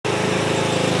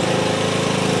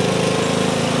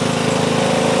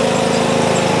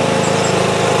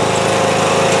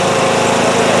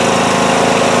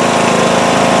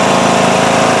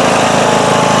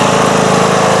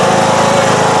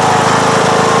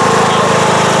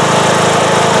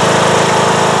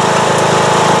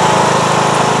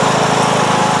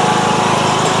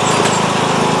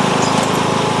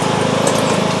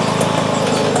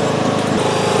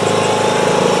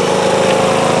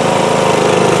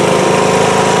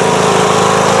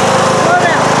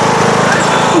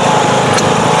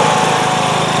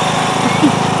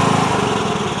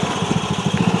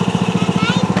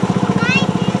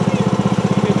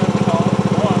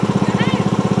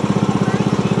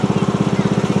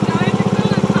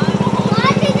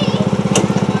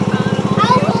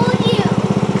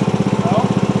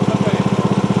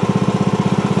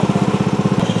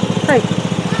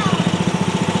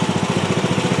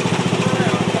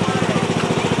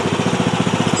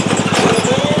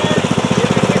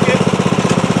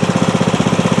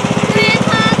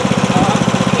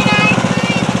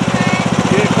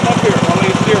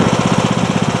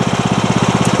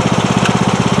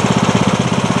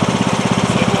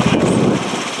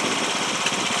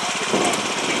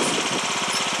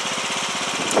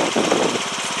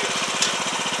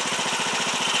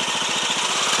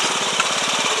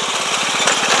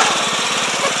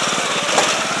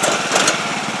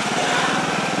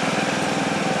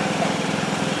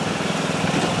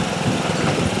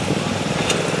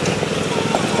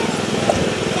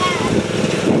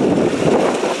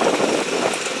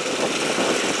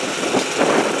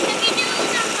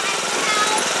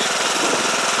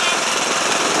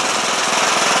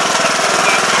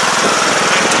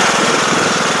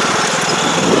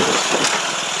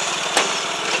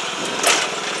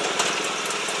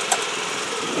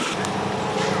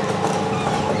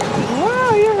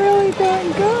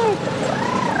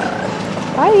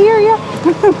I hear you.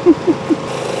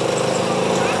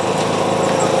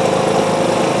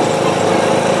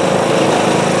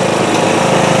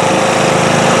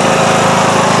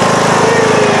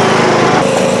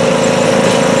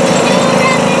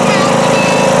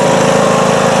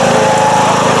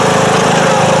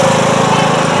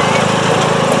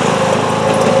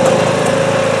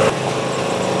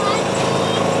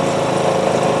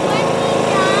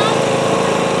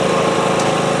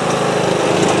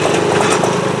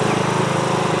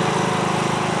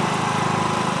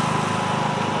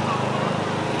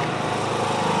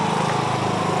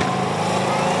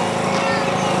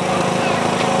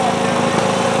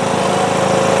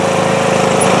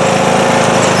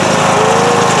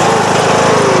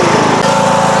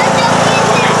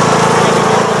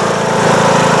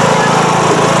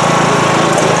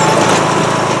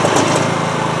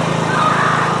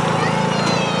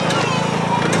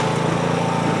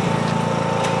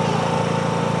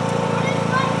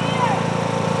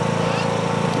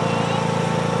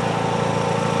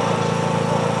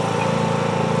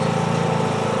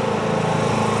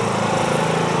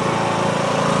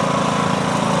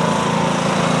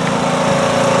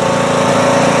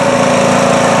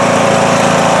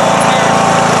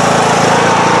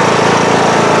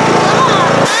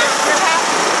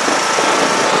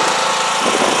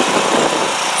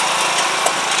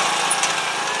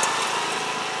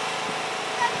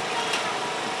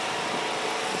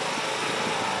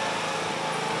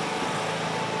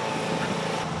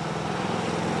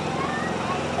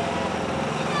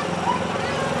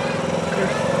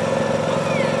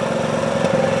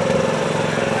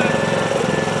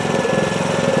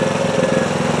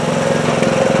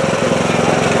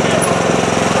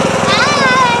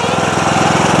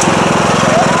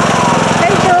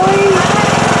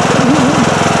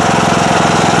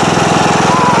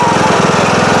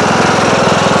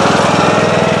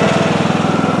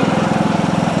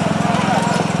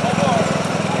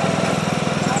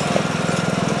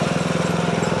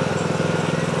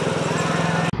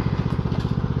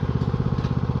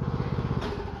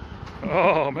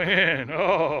 Oh man,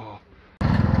 oh.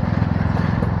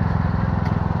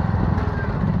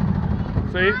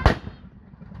 See?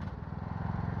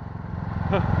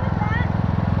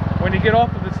 When you get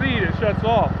off of the seat, it shuts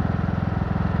off.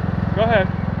 Go ahead,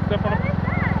 step on it.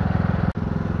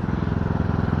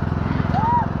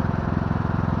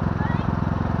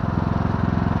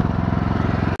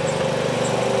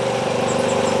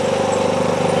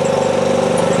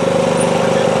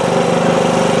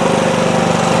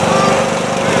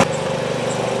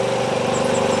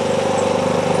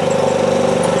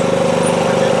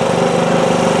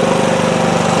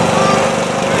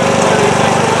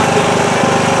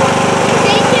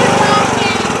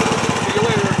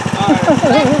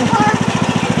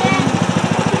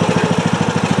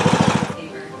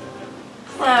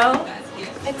 Hello,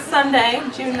 it's Sunday,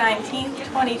 June 19th,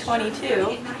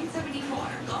 2022.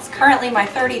 It's currently my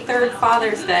 33rd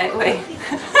Father's Day. Wait.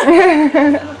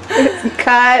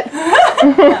 Cut.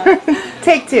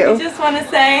 Take two. We just want to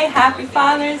say Happy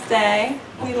Father's Day.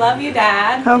 We love you,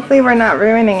 Dad. Hopefully we're not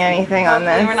ruining anything on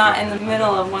Hopefully this. we're not in the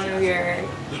middle of one of your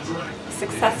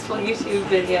successful YouTube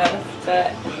videos,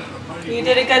 but you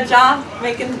did a good job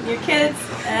making your kids,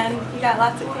 and you got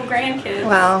lots of cool grandkids.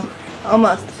 Well,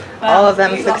 almost all of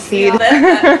them succeed.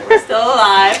 We're still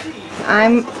alive.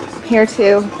 I'm here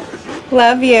too.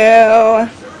 Love you.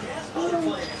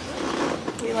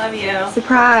 We love you.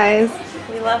 Surprise.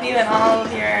 We love you and all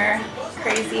of your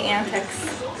crazy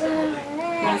antics.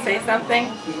 You want to say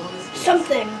something?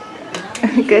 Something.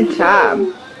 Good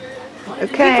job.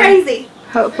 Okay. Be crazy.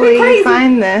 Hopefully you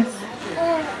find this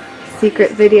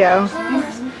secret video.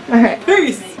 Alright.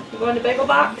 Peace. You going to Bagel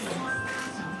Box?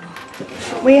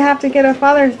 We have to get a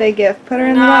Father's Day gift. Put her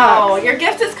in the No, box. your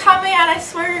gift is coming and I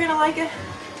swear you're going to like it.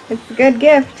 It's a good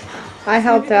gift. I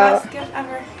helped Maybe the out. best gift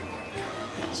ever.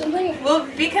 Something. We'll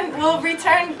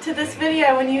return to this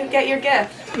video when you get your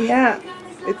gift. Yeah.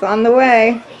 It's on the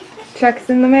way. Check's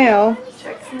in the mail.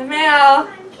 Check's in the mail.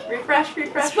 Refresh,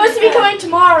 refresh. It's supposed to be coming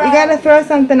tomorrow. You gotta throw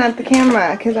something at the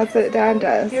camera, because that's what Dad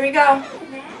does. Here we go.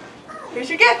 Here's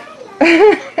your gift.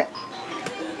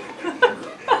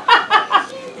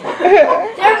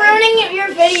 They're ruining your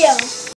video.